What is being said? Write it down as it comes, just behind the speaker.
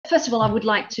First of all, I would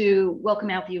like to welcome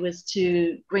our viewers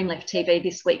to Green Left TV.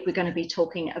 This week, we're going to be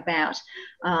talking about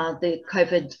the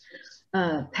COVID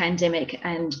pandemic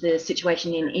and the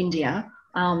situation in India,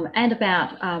 and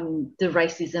about the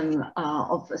racism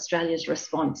of Australia's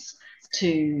response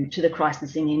to the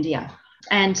crisis in India.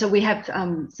 And so we have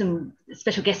some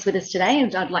special guests with us today,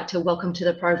 and I'd like to welcome to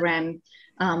the program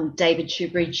David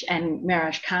Shoebridge and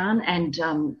Meraj. And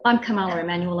I'm Kamala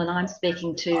Emanuel, and I'm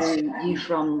speaking to you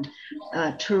from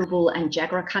Turrbal and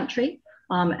Jagera country.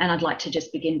 And I'd like to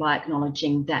just begin by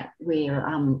acknowledging that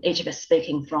we're each of us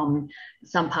speaking from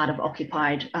some part of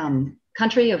occupied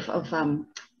country of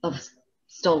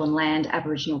stolen land,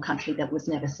 Aboriginal country that was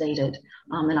never ceded.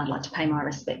 And I'd like to pay my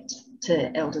respects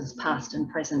to elders past and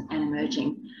present and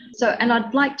emerging. So, and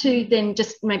I'd like to then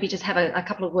just have a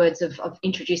couple of words of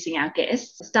introducing our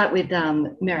guests. Start with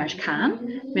Meraj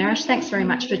Khan. Meraj, thanks very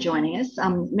much for joining us.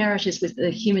 Meraj is with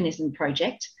the Humanism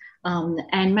Project.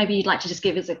 And maybe you'd like to just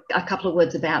give us a couple of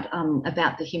words about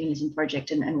the Humanism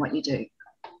Project and what you do.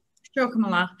 Sure,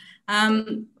 Kamala.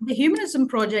 The Humanism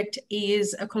Project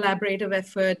is a collaborative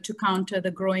effort to counter the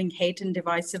growing hate and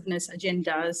divisiveness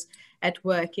agendas at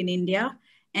work in India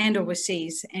and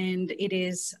overseas. And it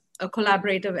is a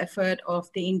collaborative effort of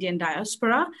the Indian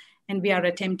diaspora. And we are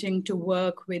attempting to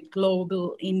work with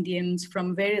global Indians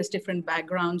from various different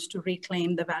backgrounds to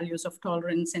reclaim the values of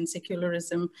tolerance and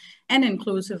secularism and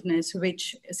inclusiveness,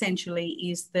 which essentially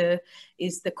is the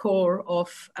core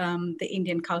of the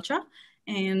Indian culture.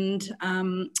 And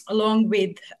along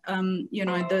with,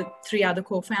 the three other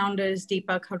co-founders,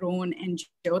 Deepak, Haroon, and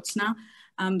Jyotsna,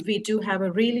 we do have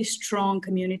a really strong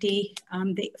community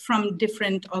from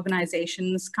different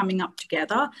organizations coming up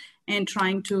together and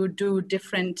trying to do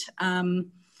different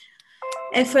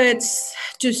efforts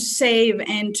to save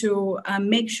and to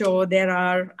make sure there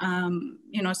are,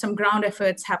 some ground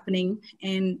efforts happening.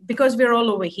 And because we're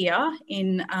all over here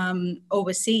in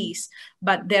overseas,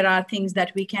 but there are things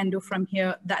that we can do from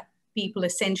here that people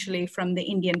essentially from the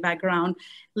Indian background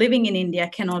living in India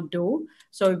cannot do.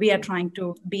 So we are trying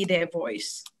to be their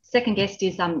voice. Second guest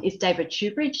is David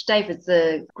Shoebridge. David's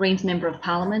the Greens Member of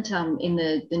Parliament in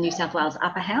the New South Wales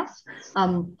Upper House.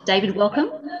 David,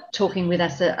 welcome. Talking with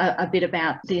us a bit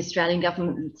about the Australian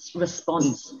government's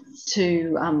response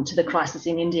to the crisis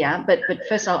in India. But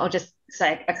first, I'll just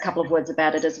say a couple of words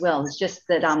about it as well. It's just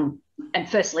that, and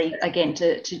firstly, again,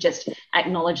 to just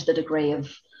acknowledge the degree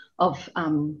of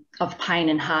pain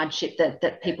and hardship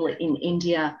that people in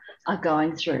India are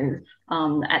going through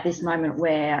at this moment,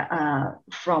 where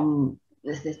from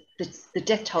the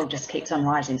death toll just keeps on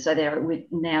rising. So we're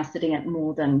now sitting at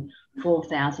more than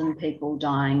 4,000 people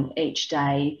dying each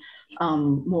day,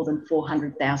 more than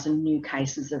 400,000 new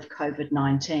cases of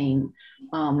COVID-19.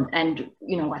 And,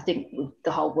 I think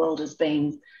the whole world has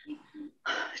been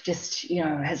just,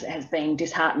 has been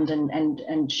disheartened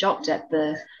and shocked at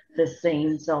the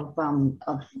scenes of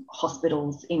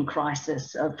hospitals in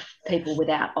crisis, of people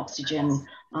without oxygen,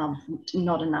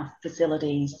 not enough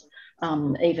facilities,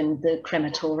 even the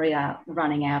crematoria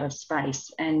running out of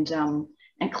space, and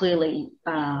clearly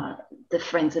the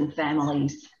friends and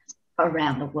families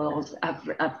around the world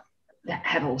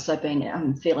have also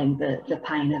been feeling the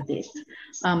pain of this.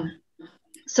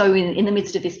 So in the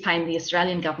midst of this pain, the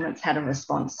Australian government's had a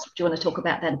response. Do you want to talk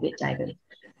about that a bit, David?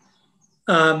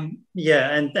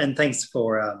 And thanks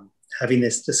for having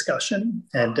this discussion,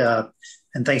 and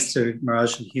thanks to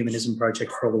Meraj and the Humanism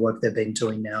Project for all the work they've been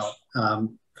doing now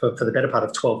for the better part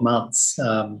of 12 months,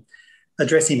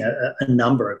 addressing a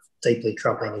number of deeply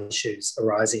troubling issues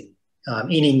arising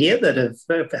in India that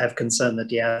have concerned the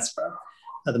diaspora,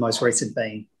 the most recent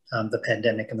being the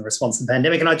pandemic and the response to the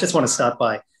pandemic. And I just want to start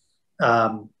by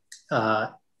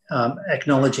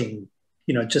acknowledging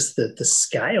just the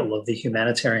scale of the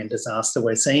humanitarian disaster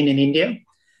we're seeing in India,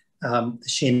 the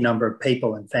sheer number of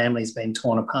people and families being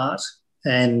torn apart,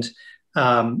 and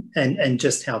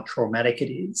just how traumatic it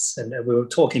is. And we were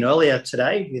talking earlier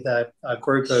today with a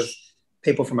group of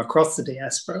people from across the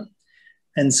diaspora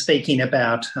and speaking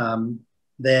about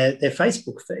their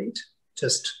Facebook feed,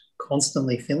 just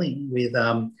constantly filling with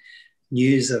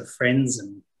news of friends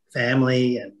and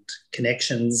family and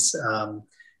connections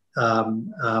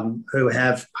who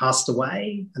have passed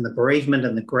away, and the bereavement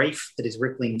and the grief that is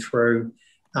rippling through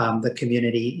the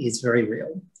community is very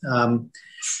real.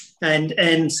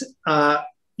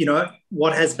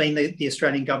 What has been the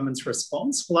Australian government's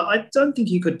response? Well, I don't think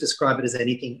you could describe it as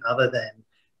anything other than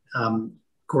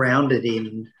grounded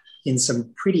in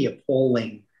some pretty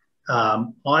appalling,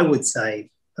 I would say,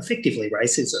 effectively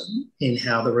racism in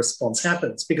how the response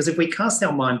happens. Because if we cast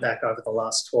our mind back over the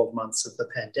last 12 months of the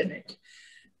pandemic,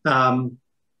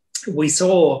 we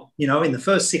saw, in the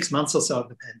first 6 months or so of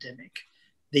the pandemic,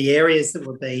 the areas that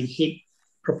were being hit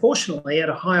proportionally at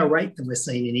a higher rate than we're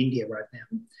seeing in India right now.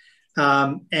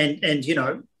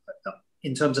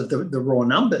 In terms of the raw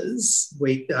numbers,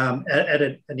 we at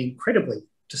an incredibly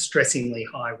distressingly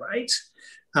high rate.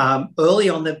 Early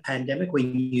on the pandemic, we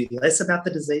knew less about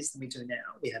the disease than we do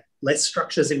now. We had less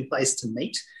structures in place to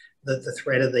meet the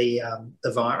threat of the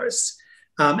virus.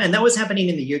 And that was happening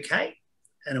in the UK,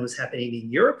 and it was happening in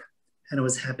Europe, and it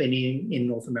was happening in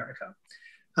North America.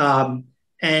 At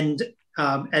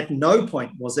no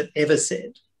point was it ever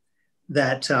said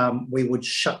that we would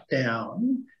shut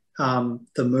down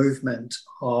the movement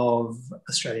of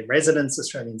Australian residents,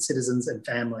 Australian citizens and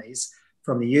families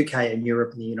from the UK and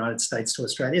Europe and the United States to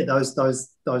Australia.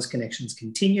 Those connections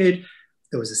continued.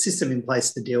 There was a system in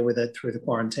place to deal with it through the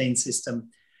quarantine system.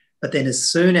 But then as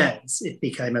soon as it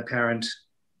became apparent,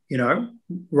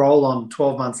 roll on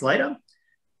 12 months later,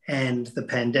 and the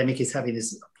pandemic is having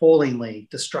this appallingly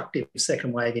destructive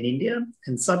second wave in India,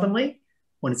 and suddenly,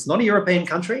 when it's not a European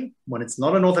country, when it's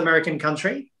not a North American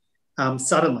country,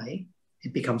 suddenly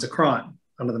it becomes a crime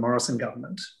under the Morrison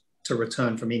government to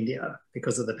return from India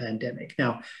because of the pandemic.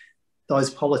 Now, those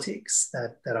politics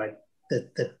that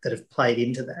have played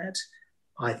into that,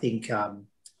 I think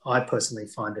I personally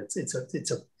find it's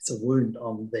a wound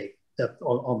on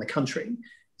the country.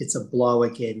 It's a blow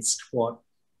against what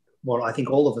I think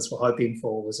all of us were hoping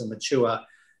for was a mature,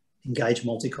 engaged,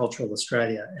 multicultural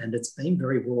Australia, and it's been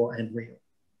very raw and real.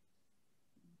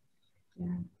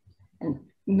 Yeah. And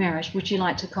Meraj, would you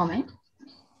like to comment?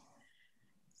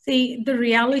 See, the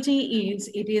reality is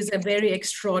it is a very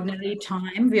extraordinary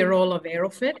time. We're all aware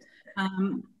of it.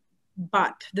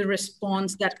 But the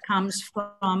response that comes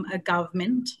from a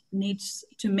government needs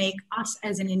to make us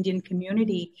as an Indian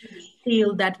community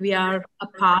feel that we are a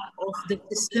part of the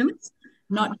system,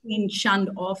 not being shunned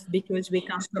off because we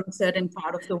come from a certain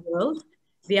part of the world.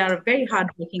 We are a very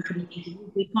hardworking community.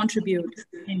 We contribute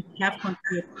and have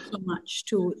contributed so much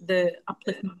to the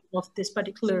upliftment of this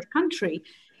particular country.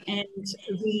 And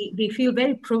we feel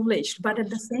very privileged. But at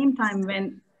the same time,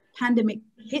 when pandemic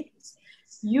hits,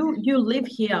 you live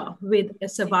here with a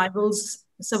survivor's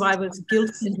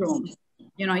guilt syndrome.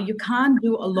 You can't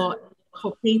do a lot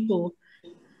for people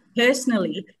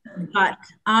personally, but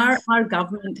our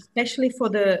government, especially for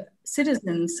the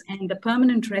citizens and the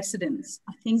permanent residents,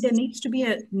 I think there needs to be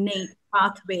a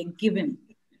pathway given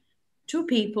to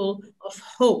people of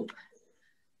hope,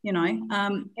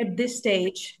 at this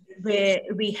stage where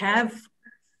we have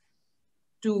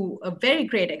to a very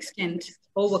great extent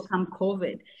overcome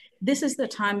COVID. This is the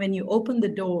time when you open the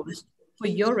doors for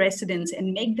your residents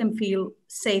and make them feel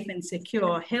safe and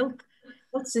secure. Health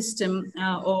system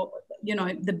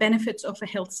the benefits of a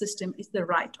health system is the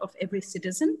right of every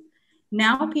citizen.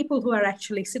 Now people who are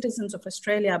actually citizens of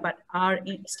Australia but are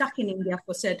stuck in India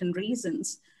for certain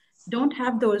reasons don't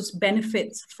have those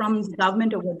benefits from the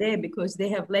government over there because they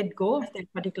have let go of their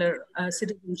particular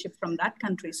citizenship from that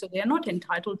country. So they are not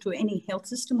entitled to any health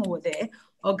system over there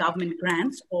or government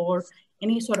grants or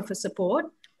any sort of a support.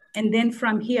 And then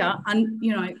from here,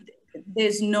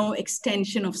 there's no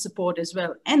extension of support as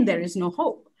well. And there is no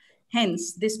hope.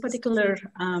 Hence, this particular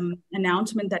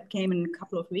announcement that came in a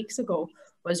couple of weeks ago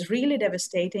was really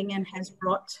devastating and has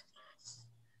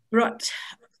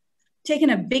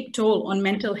taken a big toll on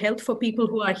mental health for people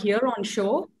who are here on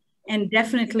shore. And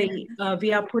definitely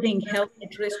we are putting health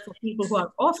at risk for people who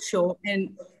are offshore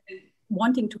and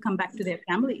wanting to come back to their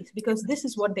families because this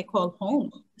is what they call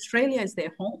home. Australia is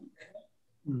their home.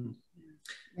 Mm.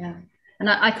 Yeah. And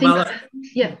I think,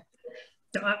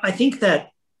 I think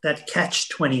that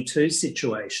catch-22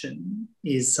 situation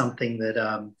is something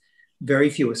that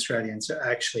very few Australians are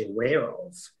actually aware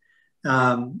of.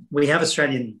 We have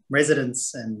Australian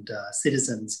residents and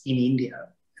citizens in India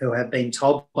who have been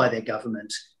told by their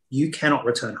government, you cannot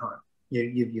return home.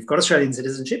 You've got Australian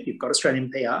citizenship, you've got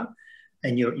Australian PR,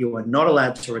 and you are not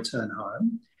allowed to return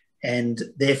home. And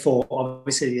therefore,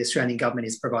 obviously, the Australian government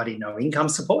is providing no income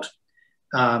support.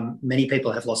 Many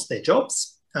people have lost their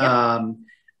jobs. Yep.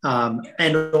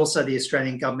 And also the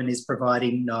Australian government is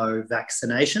providing no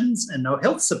vaccinations and no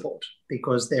health support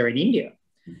because they're in India.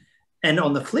 And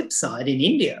on the flip side, in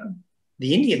India,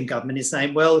 the Indian government is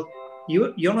saying, well,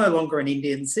 you're no longer an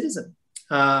Indian citizen.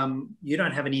 You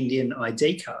don't have an Indian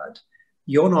ID card.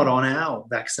 You're not on our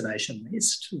vaccination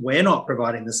list. We're not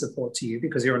providing the support to you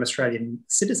because you're an Australian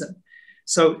citizen.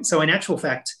 So in actual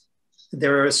fact,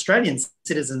 there are Australian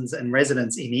citizens and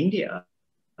residents in India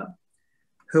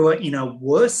who are in a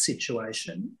worse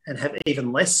situation and have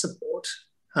even less support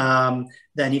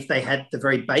than if they had the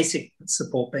very basic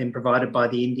support being provided by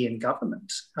the Indian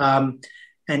government. And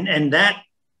And that,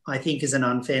 I think, is an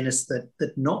unfairness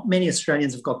that not many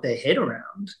Australians have got their head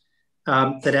around,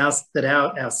 that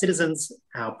our citizens,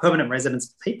 our permanent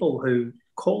residents, people who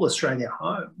call Australia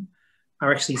home,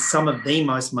 are actually some of the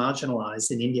most marginalised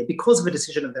in India because of a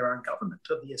decision of their own government,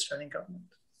 of the Australian government.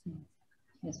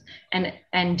 Yes.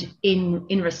 And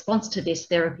in response to this,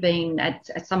 there have been at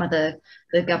some of the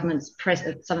government's press,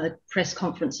 at some of the press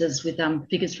conferences with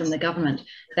figures from the government,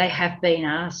 they have been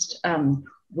asked,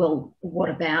 well, what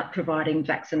about providing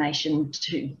vaccination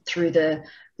through the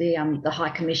High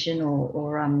Commission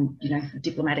or you know,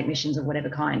 diplomatic missions of whatever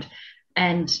kind,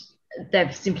 and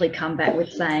they've simply come back with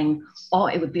saying, oh,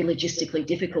 it would be logistically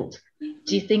difficult.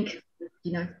 Do you think,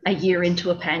 you know, a year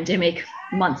into a pandemic,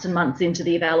 months and months into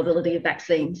the availability of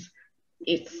vaccines,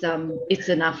 it's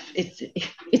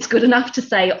good enough to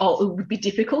say, oh, it would be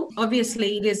difficult?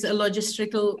 Obviously, it is a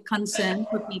logistical concern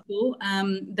for people,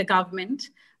 the government,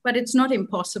 but it's not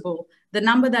impossible. The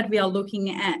number that we are looking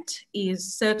at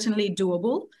is certainly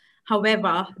doable.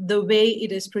 However, the way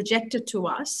it is projected to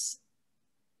us,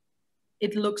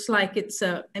 it looks like it's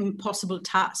an impossible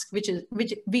task, which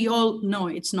we all know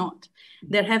it's not.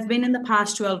 There have been in the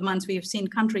past 12 months, we've seen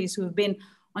countries who have been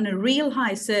on a real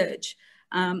high surge,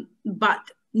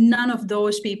 but none of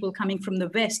those people coming from the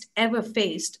West ever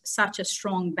faced such a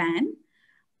strong ban.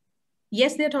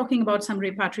 Yes, they're talking about some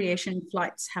repatriation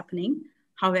flights happening,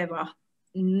 however,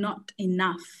 not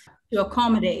enough to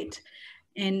accommodate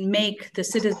and make the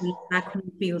citizens back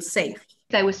home feel safe.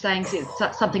 They were saying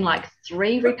something like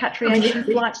 3 repatriation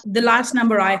flights. The last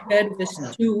number I heard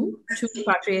was two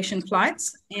repatriation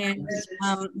flights, and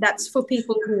that's for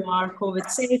people who are COVID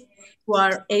safe, who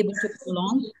are able to go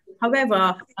along.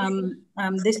 However,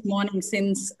 this morning,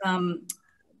 since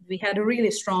we had a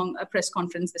really strong press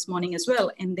conference this morning as well,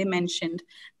 and they mentioned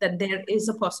that there is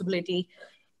a possibility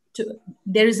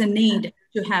there is a need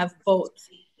to have both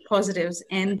positives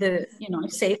and the, you know,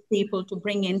 safe people to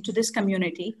bring into this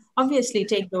community. Obviously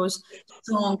take those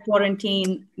strong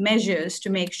quarantine measures to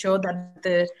make sure that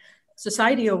the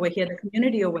society over here, the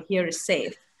community over here is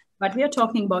safe. But we are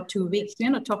talking about 2 weeks.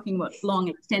 We're not talking about long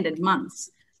extended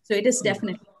months. So it is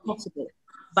definitely possible.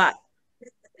 But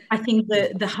I think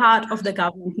the heart of the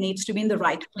government needs to be in the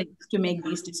right place to make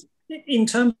these decisions. In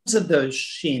terms of those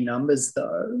sheer numbers,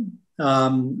 though,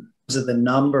 of the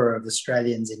number of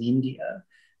Australians in India,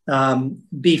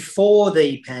 before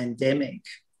the pandemic,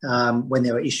 when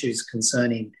there were issues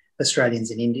concerning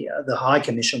Australians in India, the High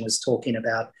Commission was talking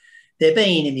about there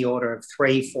being in the order of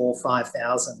 3,000, 4,000,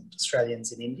 5,000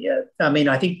 Australians in India. I mean,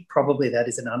 I think probably that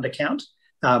is an undercount.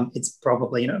 It's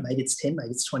probably, you know, maybe it's 10,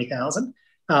 maybe it's 20,000.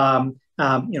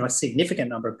 You know, a significant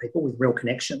number of people with real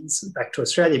connections back to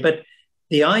Australia. But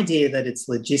the idea that it's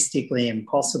logistically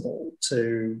impossible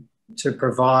to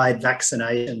provide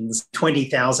vaccinations,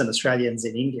 20,000 Australians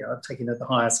in India, taking it at the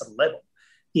highest sort of level,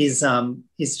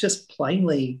 is just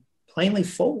plainly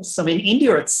false. I mean,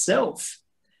 India itself,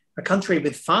 a country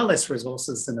with far less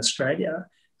resources than Australia,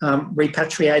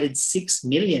 repatriated 6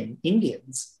 million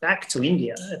Indians back to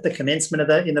India at the commencement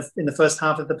of in the first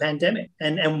half of the pandemic.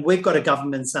 And we've got a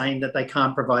government saying that they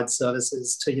can't provide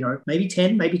services to, you know, maybe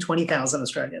 10, maybe 20,000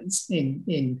 Australians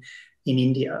in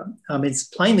India. It's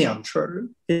plainly untrue.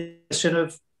 It's a question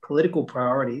of political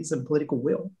priorities and political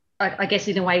will. I guess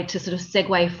in a way to sort of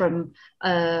segue from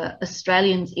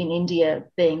Australians in India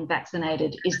being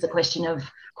vaccinated is the question of,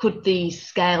 could the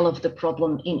scale of the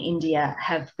problem in India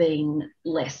have been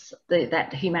less?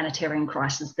 That humanitarian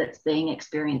crisis that's being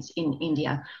experienced in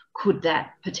India, could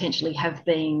that potentially have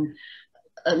been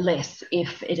less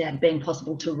if it had been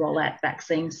possible to roll out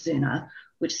vaccines sooner,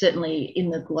 which certainly in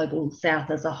the global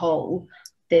south as a whole,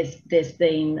 there's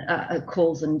been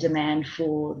calls and demand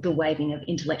for the waiving of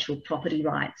intellectual property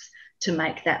rights to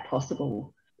make that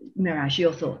possible. Meraj,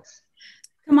 your thoughts?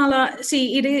 Kamala,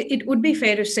 see, it would be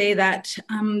fair to say that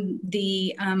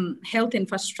the health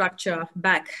infrastructure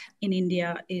back in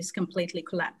India is completely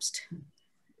collapsed.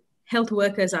 Health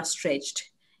workers are stretched.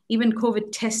 Even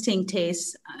COVID testing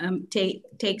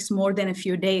takes more than a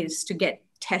few days to get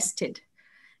tested.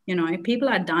 You know, people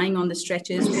are dying on the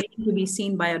stretches, waiting to be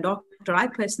seen by a doctor. I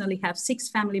personally have 6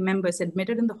 family members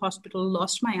admitted in the hospital,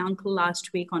 lost my uncle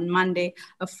last week on Monday,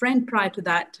 a friend prior to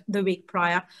that, the week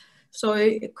prior.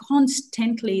 So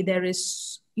constantly there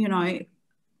is, you know,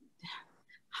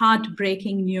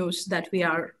 heartbreaking news that we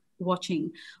are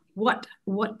watching. What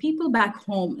people back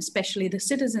home, especially the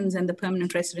citizens and the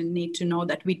permanent resident, need to know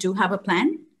that we do have a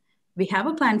plan. We have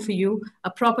a plan for you, a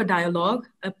proper dialogue,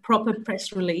 a proper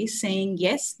press release saying,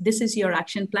 yes, this is your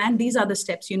action plan. These are the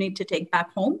steps you need to take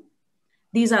back home.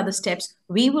 These are the steps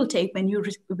we will take when you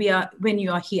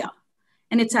are here.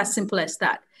 And it's as simple as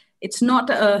that. it's not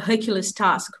a Herculean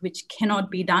task which cannot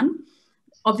be done.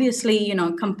 Obviously,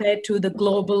 compared to the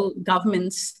global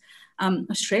governments,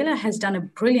 Australia has done a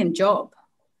brilliant job,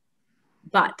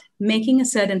 but making a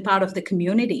certain part of the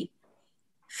community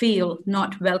feel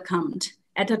not welcomed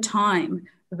at a time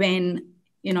when,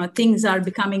 things are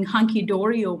becoming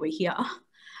hunky-dory over here,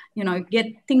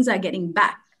 things are getting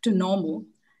back to normal.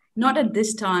 Not at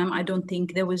this time, I don't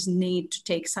think there was need to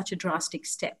take such a drastic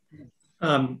step.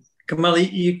 Kamala,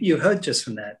 you heard just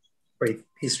from that brief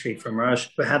history from Meraj,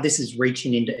 but how this is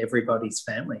reaching into everybody's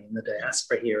family in the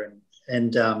diaspora here.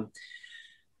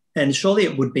 And surely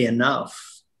it would be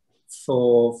enough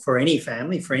for any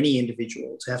family, for any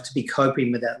individual to have to be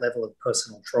coping with that level of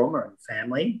personal trauma and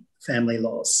family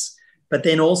loss, but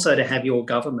then also to have your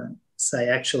government say,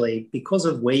 actually, because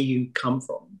of where you come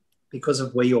from, because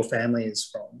of where your family is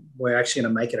from, we're actually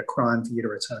going to make it a crime for you to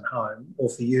return home, or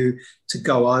for you to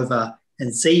go over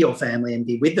and see your family and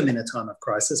be with them in a time of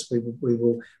crisis. We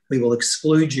will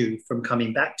exclude you from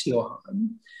coming back to your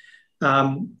home.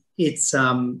 It's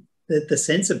the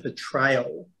sense of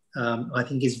betrayal, I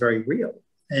think, is very real,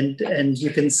 and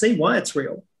you can see why it's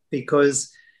real,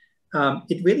 because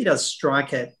it really does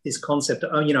strike at this concept.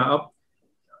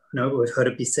 We've heard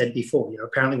it be said before,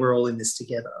 apparently we're all in this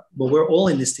together. Well, we're all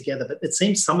in this together, but it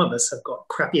seems some of us have got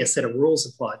crappier set of rules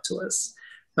applied to us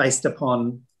based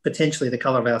upon potentially the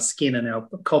colour of our skin and our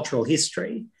cultural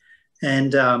history.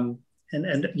 And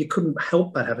you couldn't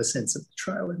help but have a sense of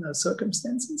betrayal in those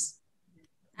circumstances.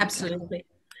 Absolutely.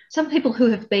 Some people who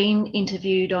have been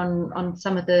interviewed on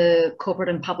some of the corporate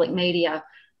and public media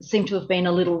seem to have been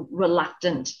a little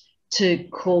reluctant to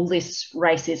call this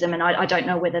racism. And I don't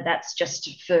know whether that's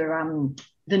just for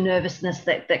the nervousness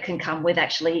that can come with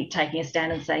actually taking a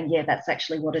stand and saying, yeah, that's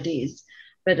actually what it is.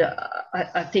 But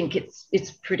I think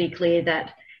it's pretty clear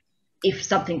that if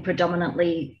something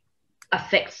predominantly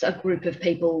affects a group of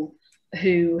people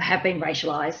who have been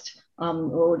racialised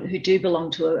or who do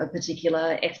belong to a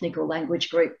particular ethnic or language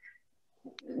group,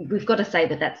 we've got to say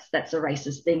that that's a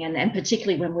racist thing. And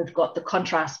particularly when we've got the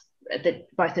contrast that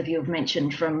both of you have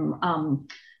mentioned from,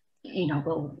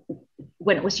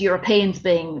 when it was Europeans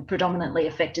being predominantly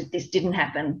affected, this didn't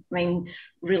happen. I mean,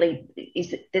 really,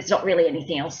 there's not really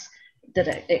anything else that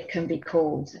it can be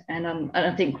called. And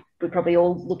I think we're probably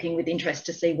all looking with interest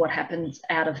to see what happens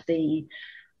out of the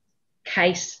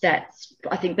case that's,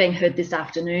 I think, being heard this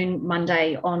afternoon,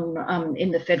 Monday, on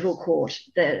in the federal court.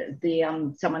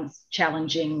 Someone's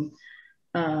challenging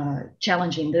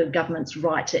the government's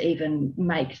right to even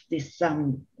make this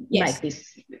make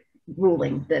this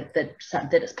ruling that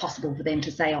it's possible for them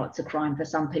to say, oh, it's a crime for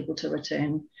some people to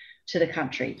return to the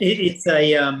country.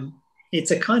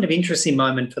 It's a kind of interesting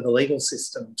moment for the legal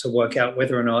system to work out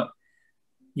whether or not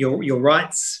your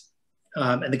rights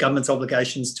and the government's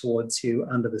obligations towards you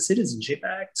under the Citizenship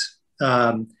Act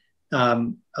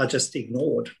are just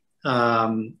ignored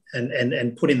and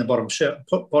put in the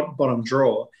bottom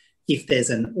drawer if there's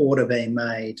an order being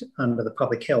made under the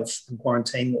public health and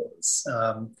quarantine laws.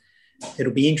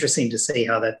 It'll be interesting to see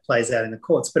how that plays out in the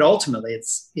courts, but ultimately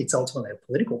it's ultimately a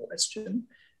political question,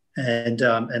 and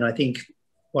I think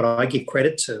what I give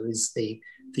credit to is the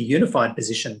unified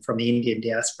position from the Indian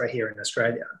diaspora here in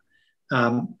Australia,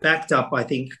 backed up, I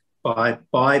think, by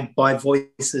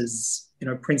voices,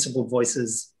 principled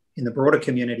voices in the broader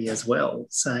community as well,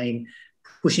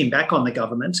 pushing back on the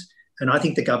government. And I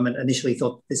think the government initially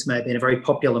thought this may have been a very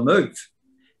popular move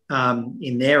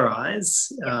in their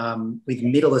eyes with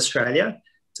Middle Australia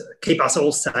to keep us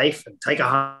all safe and take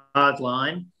a hard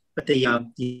line. But the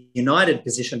united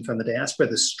position from the diaspora,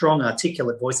 the strong,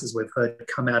 articulate voices we've heard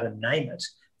come out and name it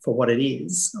for what it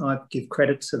is, I give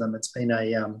credit to them. It's been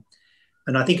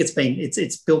and I think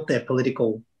it's built their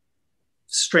political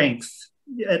strength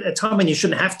at a time when you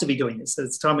shouldn't have to be doing this.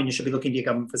 It's a time when you should be looking to your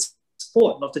government for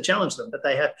support, not to challenge them. But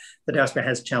the diaspora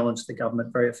has challenged the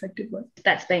government very effectively.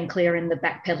 That's been clear in the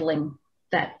backpedaling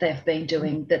that they've been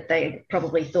doing, that they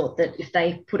probably thought that if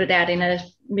they put it out in a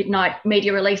midnight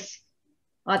media release,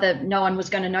 either no one was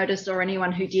going to notice or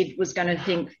anyone who did was going to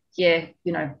think, yeah,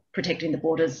 protecting the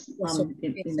borders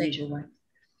in the usual way.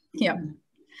 Yeah.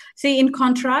 See, in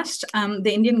contrast,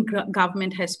 the Indian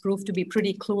government has proved to be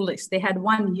pretty clueless. They had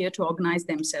 1 year to organize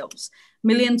themselves.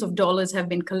 Millions of dollars have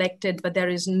been collected, but there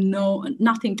is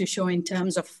nothing to show in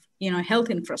terms of health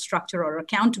infrastructure or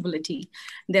accountability.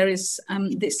 There is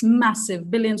this massive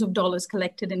billions of dollars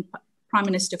collected in Prime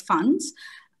Minister funds,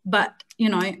 but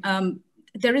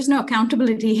there is no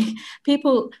accountability.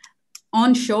 People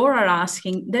on shore are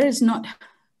asking. There is not.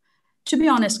 To be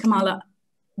honest, Kamala,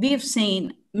 we have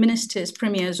seen ministers,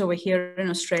 premiers over here in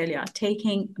Australia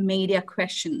taking media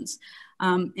questions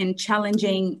and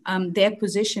challenging their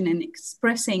position and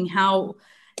expressing how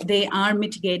they are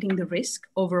mitigating the risk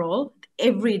overall.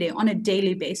 Every day, on a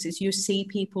daily basis, you see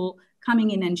people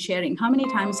coming in and sharing. How many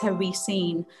times have we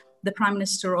seen the Prime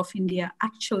Minister of India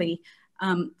actually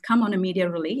come on a media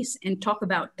release and talk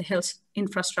about the health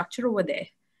infrastructure over there?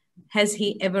 Has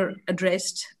he ever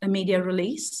addressed a media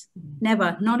release?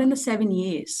 Never, not in the 7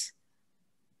 years,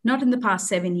 not in the past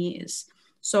 7 years.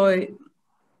 So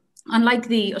unlike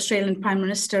the Australian Prime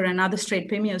Minister and other state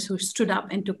premiers who stood up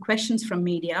and took questions from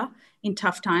media in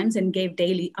tough times and gave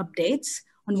daily updates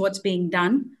on what's being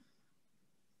done,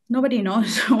 nobody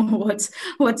knows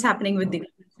what's happening with the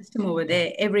system over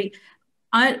there.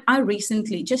 I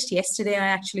recently, just yesterday, I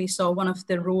actually saw one of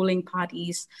the ruling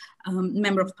parties,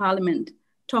 member of parliament,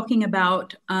 talking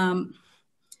about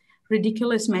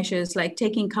ridiculous measures like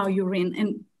taking cow urine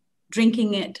and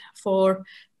drinking it for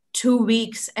 2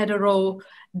 weeks at a row.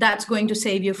 That's going to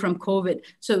save you from COVID.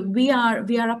 So we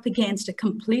are up against a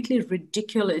completely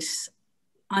ridiculous,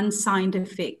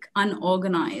 unscientific,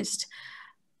 unorganized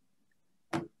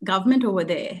government over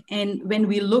there. And when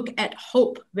we look at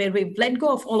hope, where we've let go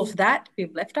of all of that,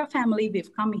 we've left our family,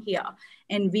 we've come here,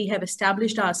 and we have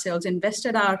established ourselves,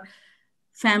 invested our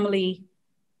family,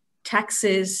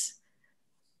 taxes,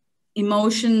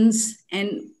 emotions,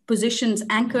 and positions,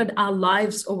 anchored our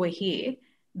lives over here.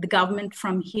 The government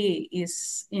from here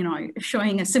is,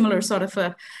 showing a similar sort of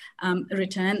a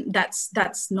return. That's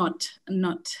not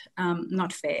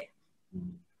fair.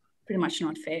 Pretty much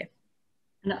not fair.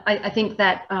 And I think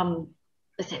that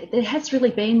there has really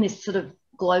been this sort of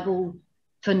global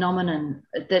phenomenon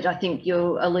that I think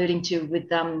you're alluding to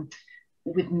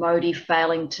with Modi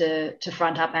failing to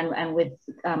front up, and with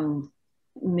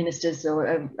ministers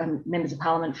or members of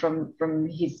parliament from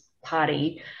his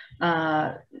party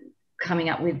coming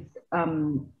up with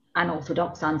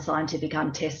unorthodox, unscientific,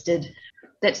 untested.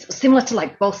 That's similar to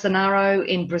like Bolsonaro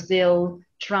in Brazil,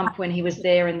 Trump when he was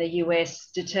there in the US,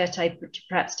 Duterte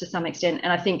perhaps to some extent.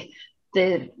 And I think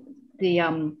in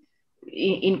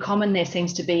common there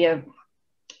seems to be a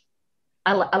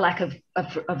lack of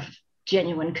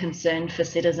genuine concern for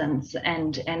citizens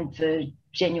and for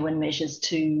genuine measures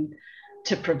to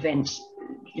prevent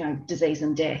disease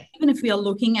and death. Even if we are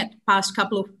looking at past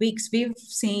couple of weeks, we've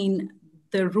seen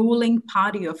the ruling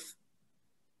party of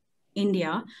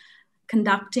India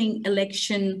conducting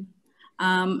election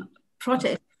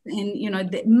protests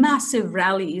and the massive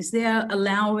rallies. They are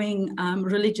allowing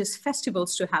religious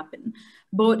festivals to happen,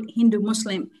 both Hindu,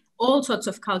 Muslim, all sorts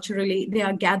of culturally, they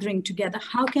are gathering together.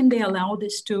 How can they allow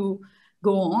this to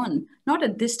go on? Not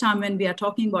at this time when we are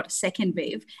talking about a second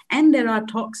wave, and there are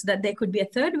talks that there could be a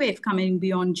third wave coming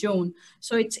beyond June.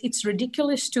 So it's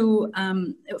ridiculous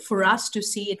for us to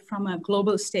see it from a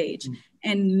global stage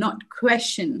and not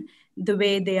question the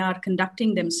way they are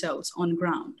conducting themselves on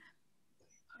ground.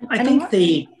 I think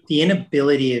the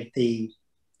inability of the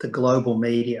global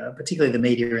media, particularly the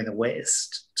media in the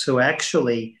West, to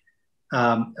actually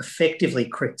effectively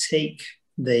critique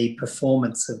the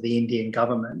performance of the Indian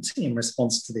government in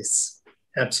response to this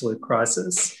absolute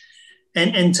crisis,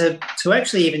 and to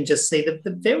actually even just see the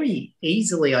very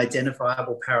easily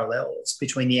identifiable parallels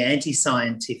between the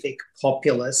anti-scientific,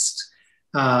 populist,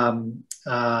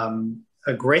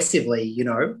 aggressively,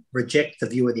 reject the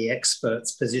view of the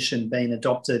experts position being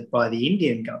adopted by the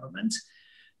Indian government,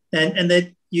 and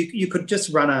that you could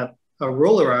just run a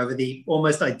ruler over the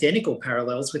almost identical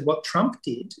parallels with what Trump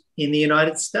did in the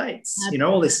United States. Absolutely.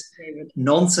 All this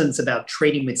nonsense about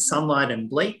treating with sunlight and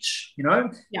bleach,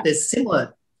 There's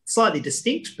similar, slightly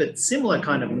distinct, but similar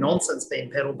kind of nonsense being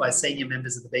peddled by senior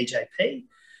members of the BJP.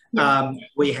 Yeah.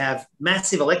 We have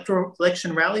massive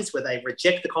election rallies where they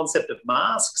reject the concept of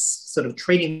masks, sort of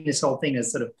treating this whole thing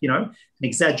as sort of, an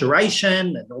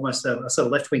exaggeration and almost a sort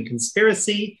of left-wing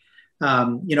conspiracy.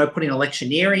 Putting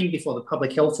electioneering before the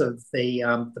public health of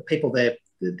the people they're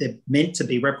meant to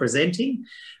be representing.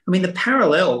 I mean, the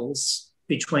parallels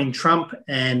between Trump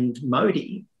and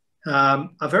Modi are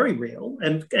very real,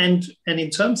 and in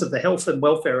terms of the health and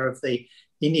welfare of the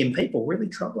Indian people, really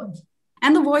troubling.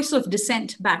 And the voice of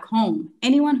dissent back home.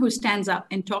 Anyone who stands up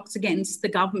and talks against the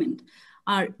government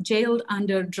are jailed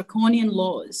under draconian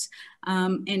laws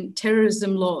and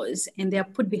terrorism laws, and they are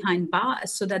put behind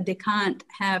bars so that they can't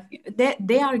have,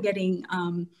 they are getting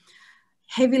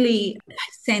heavily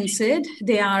censored.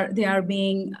 Their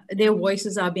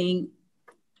voices are being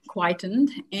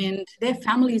quietened, and their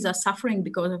families are suffering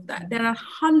because of that. There are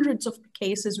hundreds of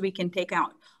cases we can take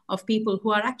out of people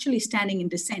who are actually standing in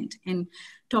dissent and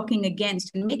talking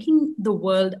against and making the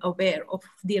world aware of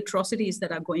the atrocities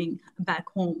that are going back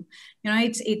home.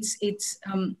 It's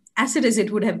as it is,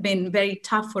 it would have been very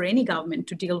tough for any government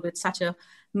to deal with such a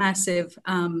massive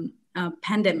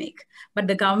pandemic. But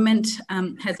the government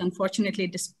has unfortunately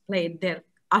displayed their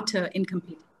utter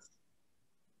incompetence.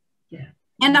 Yeah.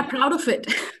 And are proud of it.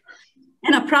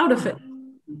 And are proud of it.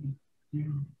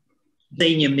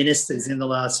 Senior ministers in the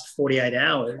last 48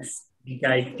 hours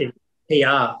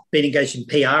been engaged in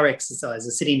PR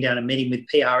exercises, sitting down and meeting with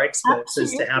PR experts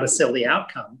as to how to sell the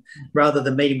outcome, rather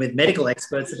than meeting with medical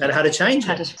experts about how to change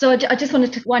it. So I just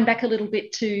wanted to wind back a little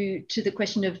bit to the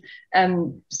question of,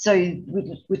 so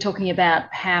we're talking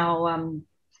about how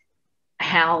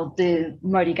the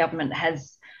Modi government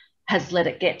has let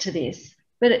it get to this,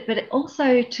 but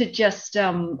also to just,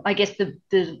 I guess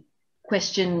the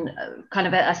question, kind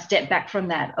of a step back from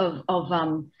that of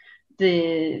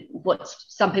what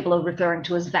some people are referring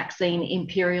to as vaccine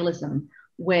imperialism,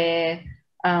 where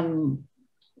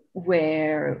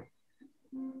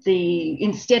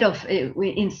instead of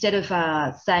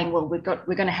saying, well, we're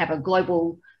going to have a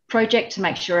global project to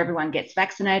make sure everyone gets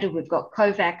vaccinated, we've got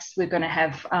COVAX, we're going to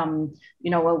have a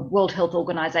World Health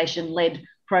Organization led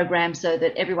program so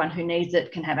that everyone who needs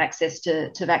it can have access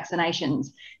to vaccinations.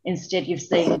 Instead, you've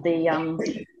seen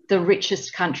the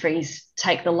richest countries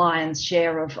take the lion's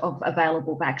share of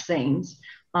available vaccines,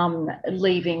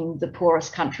 leaving the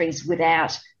poorest countries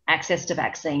without access to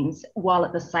vaccines, while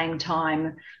at the same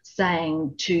time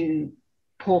saying to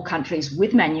poor countries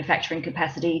with manufacturing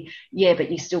capacity, yeah,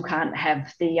 but you still can't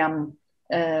have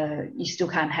a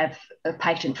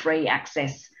patent-free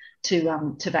access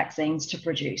to vaccines to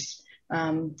produce.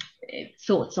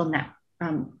 Thoughts on that,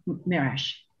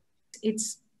 Meraj?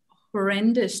 It's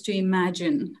horrendous to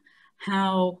imagine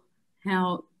how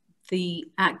the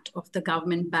act of the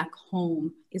government back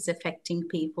home is affecting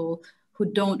people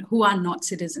who are not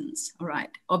citizens. All right.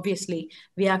 Obviously,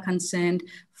 we are concerned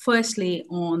firstly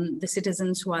on the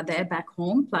citizens who are there back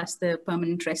home, plus the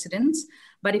permanent residents.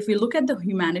 But if we look at the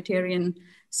humanitarian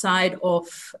side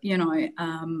of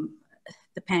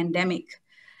the pandemic,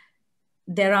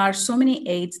 there are so many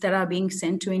aids that are being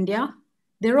sent to India.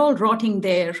 They're all rotting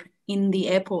there in the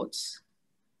airports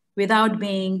without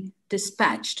being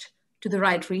dispatched to the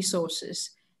right resources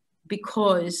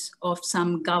because of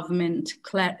some government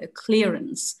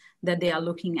clearance that they are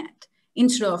looking at.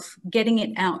 Instead of getting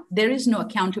it out, there is no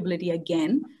accountability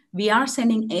again. We are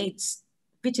sending aids,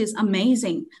 which is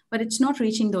amazing, but it's not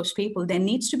reaching those people. There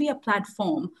needs to be a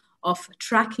platform of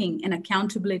tracking and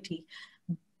accountability,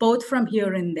 both from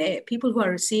here and there. People who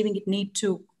are receiving it need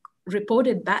to report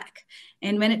it back.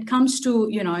 And when it comes to,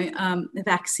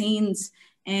 vaccines,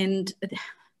 and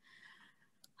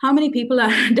how many people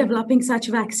are developing such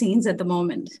vaccines at the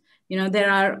moment? There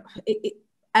are,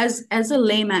 as a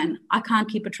layman, I can't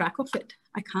keep a track of it.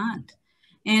 I can't.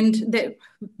 And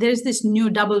there's this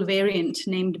new double variant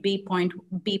named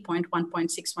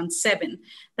B.1.617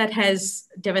 that has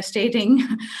devastating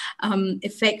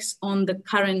effects on the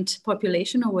current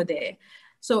population over there.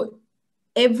 So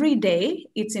every day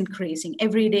it's increasing.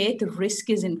 Every day the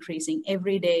risk is increasing.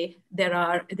 Every day there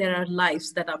are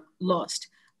lives that are lost.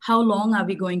 How long are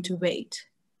we going to wait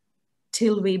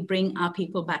till we bring our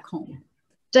people back home?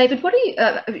 David, what do you,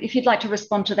 if you'd like to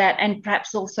respond to that, and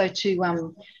perhaps also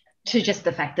to just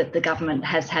the fact that the government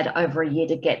has had over a year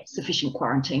to get sufficient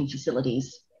quarantine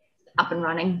facilities up and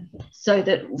running, so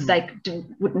that they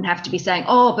wouldn't have to be saying,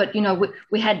 oh, but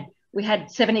we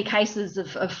had 70 cases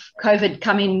of COVID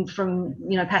come in from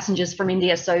passengers from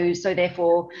India, so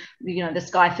therefore the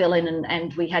sky fell in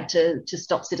and we had to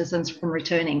stop citizens from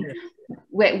returning.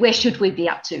 Where should we be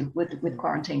up to with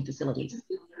quarantine facilities?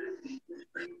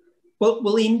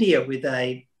 Well, India, with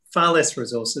a far less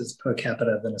resources per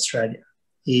capita than Australia,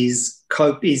 is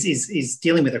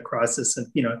dealing with a crisis of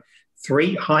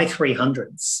high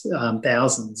 300s,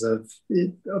 thousands of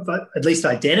at least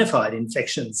identified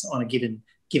infections on a given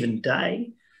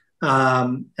day,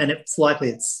 and it's likely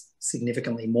it's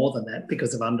significantly more than that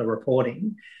because of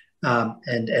underreporting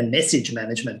and message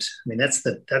management. I mean, that's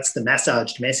the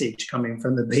massaged message coming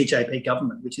from the BJP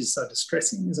government, which is so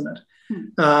distressing, isn't it?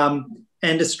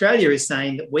 And Australia is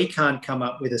saying that we can't come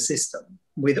up with a system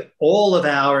with all of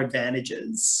our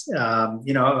advantages,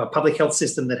 a public health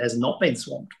system that has not been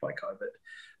swamped by COVID,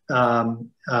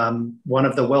 one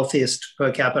of the wealthiest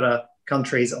per capita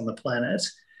countries on the planet,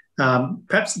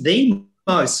 perhaps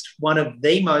one of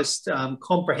the most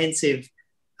comprehensive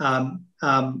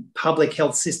public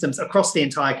health systems across the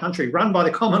entire country, run by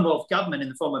the Commonwealth government in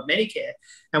the form of Medicare,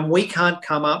 and we can't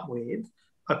come up with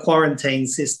a quarantine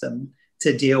system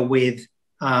to deal with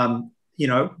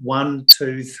 1,000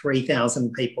 to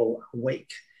 3,000 people a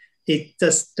week. It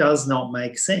just does not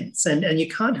make sense. And you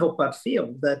can't help but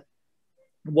feel that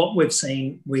what we've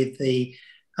seen with the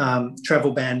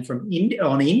travel ban from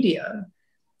India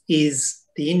is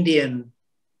the Indian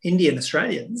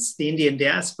Australians, the Indian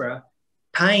diaspora,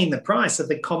 paying the price of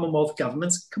the Commonwealth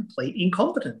government's complete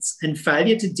incompetence and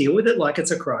failure to deal with it like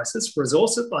it's a crisis,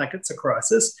 resource it like it's a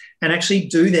crisis, and actually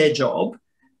do their job.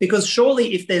 Because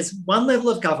surely if there's one level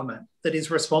of government that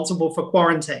is responsible for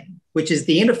quarantine, which is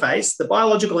the interface, the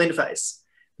biological interface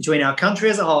between our country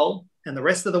as a whole and the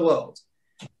rest of the world,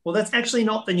 well, that's actually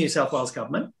not the New South Wales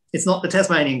government. It's not the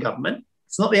Tasmanian government.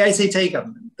 It's not the ACT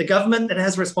government. The government that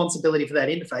has responsibility for that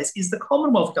interface is the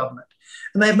Commonwealth government.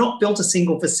 And they have not built a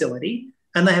single facility,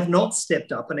 and they have not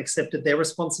stepped up and accepted their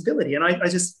responsibility. And I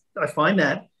find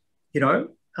that,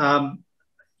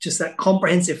 just that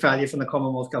comprehensive failure from the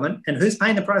Commonwealth government. And who's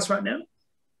paying the price right now?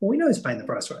 Well, we know who's paying the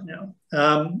price right now.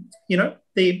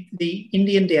 The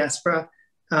Indian diaspora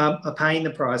are paying the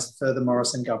price for the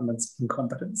Morrison government's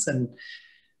incompetence. And,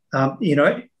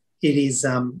 it is,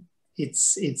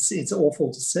 it's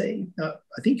awful to see.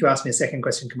 I think you asked me a second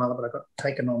question, Kamala, but I got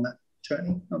taken on that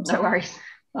journey. No worries.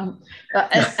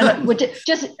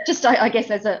 Just I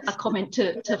guess as a comment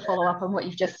to follow up on what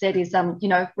you've just said is,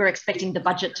 we're expecting the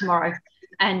budget tomorrow,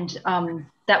 and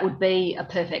that would be a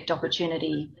perfect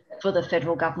opportunity for the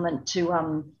federal government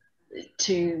to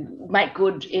make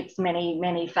good its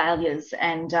many failures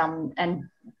and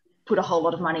put a whole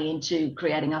lot of money into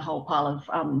creating a whole pile of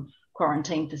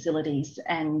quarantine facilities,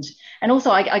 and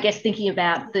also I guess thinking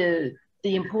about the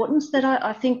importance that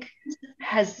I think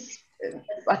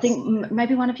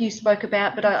maybe one of you spoke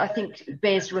about, but I think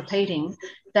bears repeating,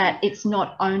 that it's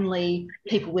not only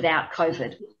people without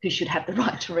COVID who should have the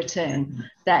right to return,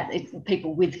 that it's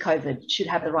people with COVID should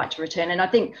have the right to return. And I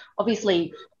think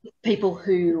obviously people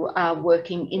who are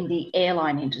working in the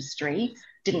airline industry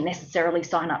didn't necessarily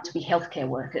sign up to be healthcare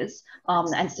workers.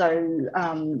 And so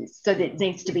that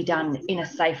needs to be done in a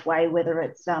safe way, whether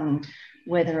it's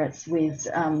with,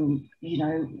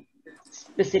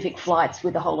 specific flights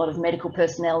with a whole lot of medical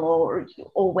personnel,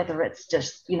 or whether it's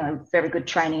just, very good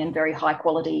training and very high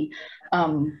quality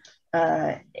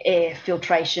air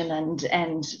filtration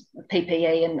and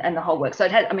PPE and the whole work. So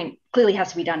it clearly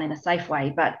has to be done in a safe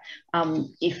way, but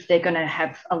if they're going to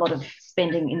have a lot of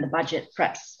spending in the budget,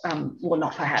 perhaps,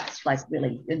 like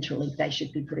really and truly, they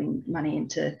should be putting money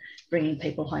into bringing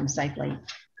people home safely.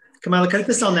 Kamala, can I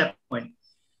just on that point?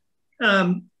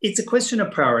 It's a question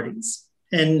of priorities.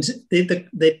 And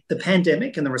the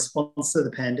pandemic and the response to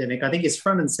the pandemic, I think, is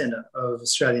front and centre of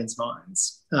Australians'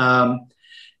 minds.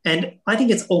 And I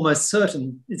think it's almost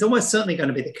certainly going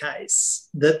to be the case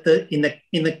that in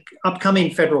the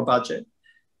upcoming federal budget,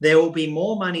 there will be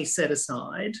more money set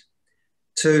aside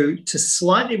to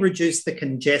slightly reduce the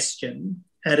congestion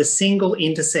at a single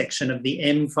intersection of the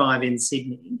M5 in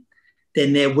Sydney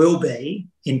than there will be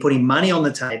in putting money on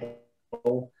the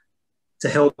table to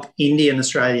help Indian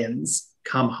Australians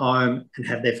come home and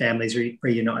have their families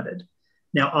reunited.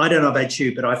 Now, I don't know about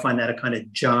you, but I find that a kind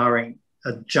of jarring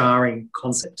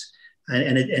concept,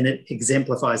 and it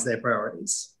exemplifies their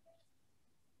priorities.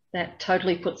 That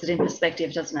totally puts it in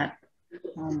perspective, doesn't it?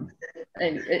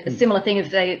 A similar thing, if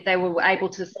they were able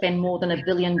to spend more than $1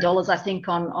 billion, I think,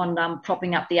 on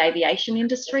propping up the aviation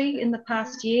industry in the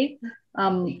past year,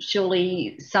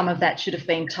 surely some of that should have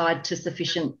been tied to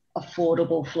sufficient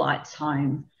affordable flights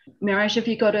home. Meraj, have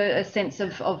you got a sense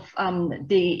of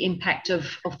the impact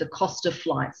of the cost of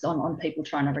flights on people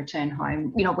trying to return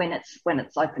home, when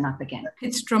it's open up again?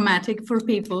 It's traumatic for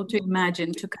people to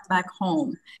imagine to come back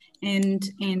home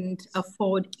and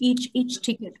afford each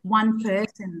ticket. One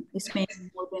person is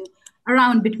paying more than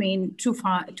around between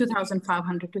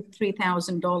 $2,500 to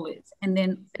 $3,000, and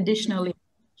then additionally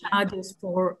charges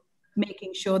for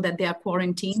making sure that they are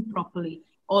quarantined properly.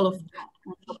 All of that,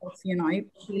 on top of,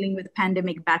 dealing with the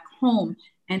pandemic back home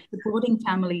and supporting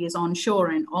families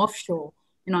onshore and offshore,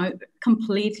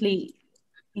 completely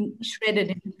shredded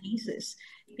into pieces.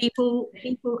 People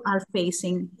are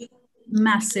facing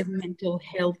massive mental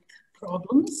health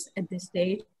problems at this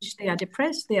stage. They are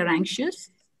depressed, they are anxious,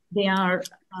 they are,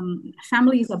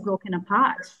 families are broken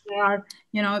apart. They are,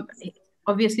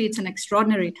 obviously it's an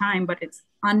extraordinary time, but it's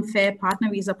unfair partner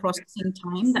visa processing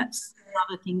time. That's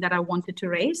another thing that I wanted to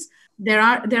raise. There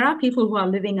are people who are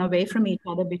living away from each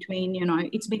other between,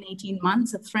 it's been 18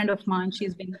 months. A friend of mine,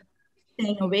 she's been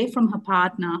staying away from her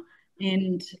partner,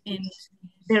 and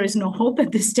there is no hope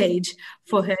at this stage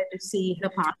for her to see her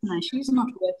partner. She's not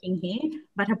working here,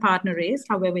 but her partner is.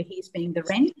 However, he's paying the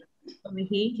rent over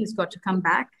here. He's got to come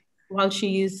back while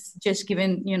she is just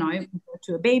given,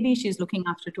 to a baby. She's looking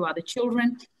after 2 other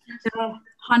children. There are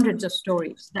hundreds of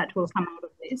stories that will come out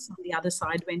of this. On the other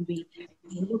side, when we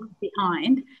look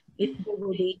behind,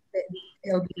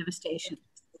 there'll be devastation.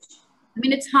 I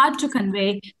mean, it's hard to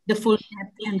convey the full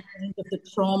depth and range of the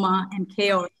trauma and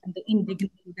chaos and the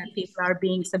indignity that people are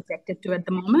being subjected to at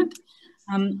the moment.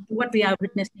 What we are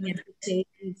witnessing at this stage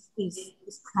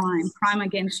is crime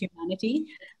against humanity.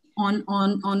 On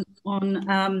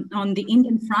the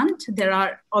Indian front, there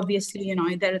are obviously,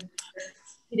 it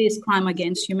is crime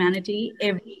against humanity.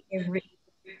 Every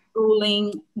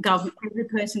ruling government, every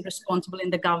person responsible in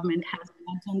the government has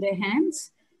blood on their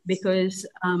hands, because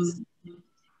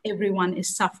everyone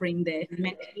is suffering there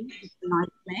mentally. It's a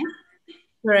nightmare.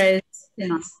 Whereas,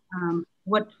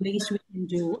 what least we can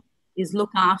do is look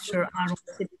after our own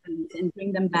citizens and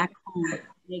bring them back home,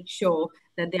 make sure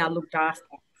that they are looked after.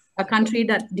 A country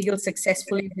that deals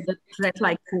successfully with a threat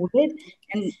like COVID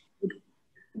and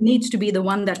needs to be the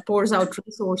one that pours out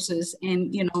resources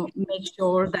and, make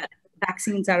sure that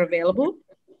vaccines are available.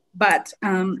 But,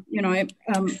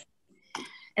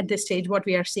 at this stage, what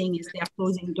we are seeing is they are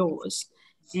closing doors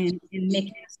and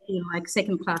making us feel like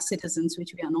second-class citizens,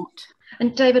 which we are not.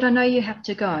 And David, I know you have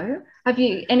to go. Have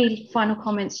you any final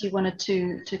comments you wanted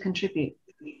to contribute?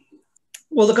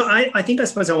 Well, look, I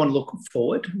suppose I want to look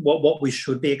forward, what we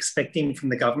should be expecting from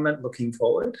the government looking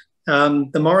forward.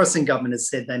 The Morrison government has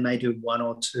said they may do 1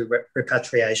 or 2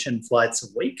 repatriation flights a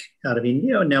week out of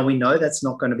India. Now, we know that's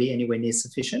not going to be anywhere near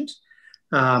sufficient,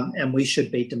 and we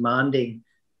should be demanding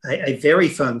a very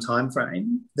firm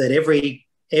timeframe that every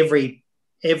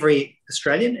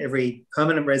Australian, every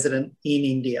permanent resident in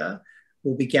India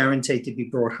will be guaranteed to be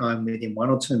brought home within 1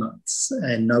 or 2 months,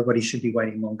 and nobody should be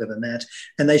waiting longer than that.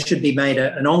 And they should be made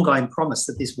an ongoing promise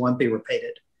that this won't be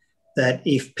repeated, that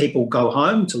if people go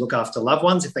home to look after loved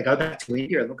ones, if they go back to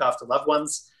India and look after loved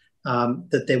ones,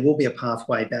 that there will be a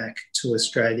pathway back to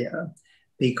Australia,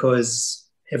 because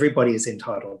everybody is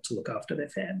entitled to look after their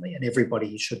family, and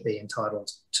everybody should be entitled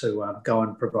to go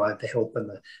and provide the help and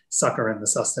the succour and the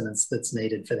sustenance that's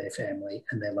needed for their family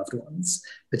and their loved ones,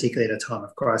 particularly at a time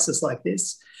of crisis like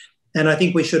this. And I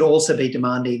think we should also be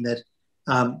demanding that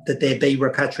that there be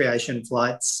repatriation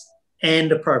flights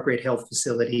and appropriate health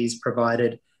facilities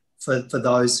provided for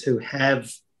those who have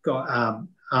got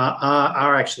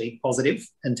are actually positive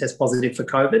and test positive for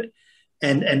COVID,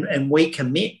 and we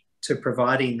commit to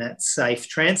providing that safe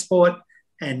transport,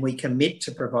 and we commit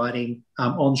to providing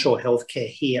onshore healthcare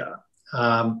here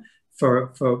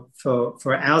for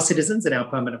our citizens and our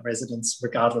permanent residents,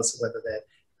 regardless of whether they're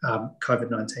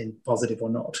COVID-19 positive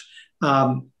or not.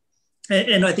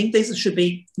 And I think these should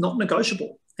be not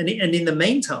negotiable. And in the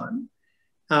meantime,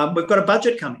 we've got a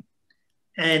budget coming,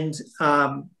 and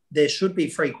there should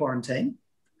be free quarantine.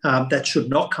 That should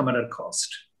not come at a cost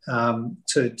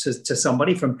to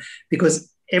somebody, because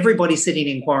everybody sitting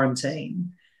in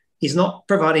quarantine is not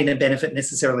providing a benefit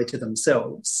necessarily to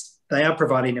themselves. They are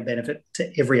providing a benefit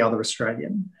to every other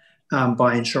Australian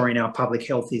by ensuring our public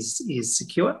health is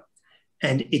secure.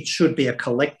 And it should be a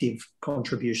collective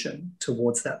contribution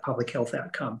towards that public health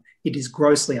outcome. It is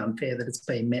grossly unfair that it's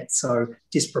being met so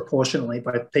disproportionately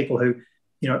by people who,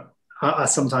 are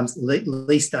sometimes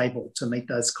least able to meet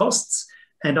those costs.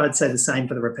 And I'd say the same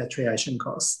for the repatriation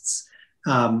costs.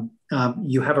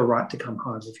 You have a right to come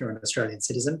home if you're an Australian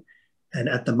citizen. And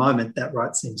at the moment, that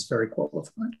right seems very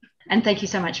qualified. And thank you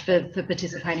so much for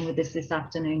participating with us this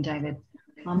afternoon, David.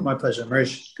 My pleasure,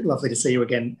 Meraj. Lovely to see you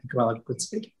again. Kamala, good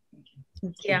speaking.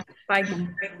 Yeah, bye.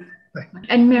 Bye.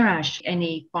 And Meraj,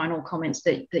 any final comments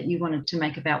that you wanted to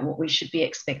make about what we should be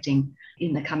expecting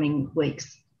in the coming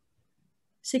weeks?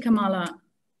 See, Kamala,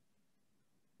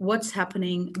 what's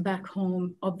happening back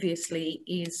home obviously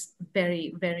is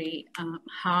very, very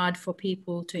hard for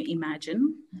people to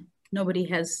imagine. Nobody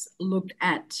has looked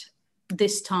at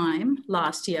this time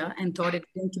last year and thought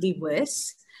it's going to be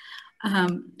worse.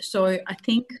 So I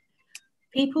think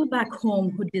people back home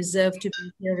who deserve to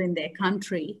be here in their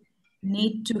country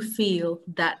need to feel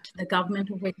that the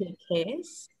government over here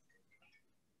cares.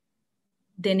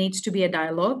 There needs to be a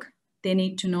dialogue. They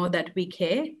need to know that we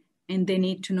care, and they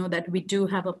need to know that we do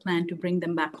have a plan to bring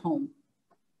them back home.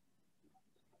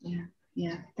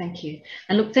 Yeah, thank you.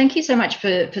 And look, thank you so much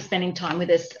for spending time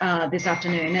with us this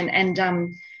afternoon. And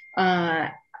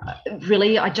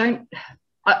really,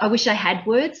 I wish I had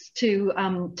words to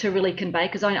really convey,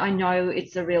 because I know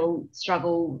it's a real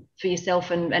struggle for yourself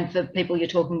and for people you're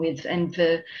talking with, and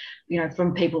for,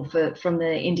 from people from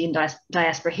the Indian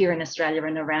diaspora here in Australia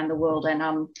and around the world.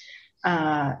 And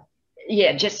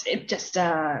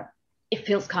it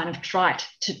feels kind of trite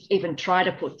to even try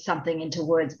to put something into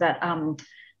words, but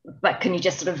can you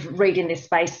just sort of read in this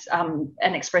space an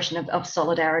expression of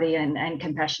solidarity and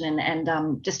compassion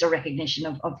and just a recognition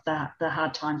of the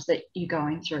hard times that you're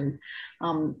going through.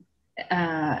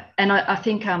 I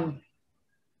think,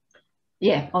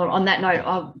 yeah, on that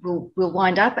note, we'll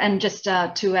wind up. And just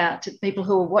to people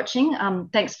who are watching,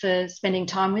 thanks for spending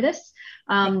time with us.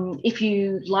 If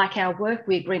you like our work,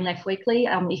 we're Green Left Weekly.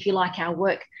 If you like our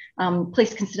work,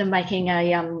 please consider making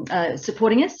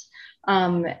supporting us,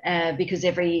 because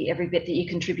every bit that you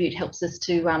contribute helps us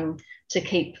to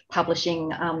keep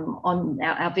publishing on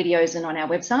our videos and on our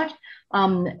website.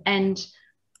 And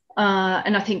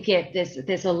I think, yeah,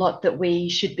 there's a lot that we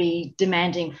should be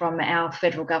demanding from our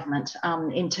federal government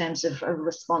in terms of a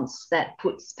response that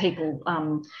puts people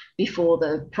before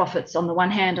the profits, on the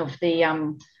one hand, of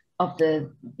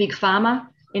the big pharma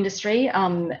industry,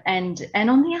 and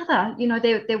on the other, you know,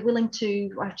 they're willing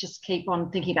to, I just keep on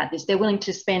thinking about this, they're willing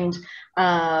to spend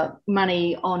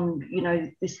money on, you know,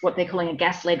 this, what they're calling a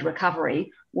gas-led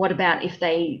recovery. What about if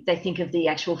they think of the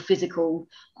actual physical,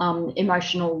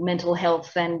 emotional, mental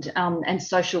health and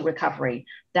social recovery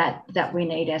that we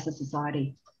need as a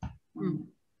society?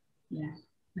 Yeah.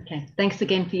 Okay. Thanks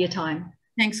again for your time.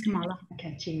 Thanks, Kamala.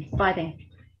 Okay. Cheers. Bye then.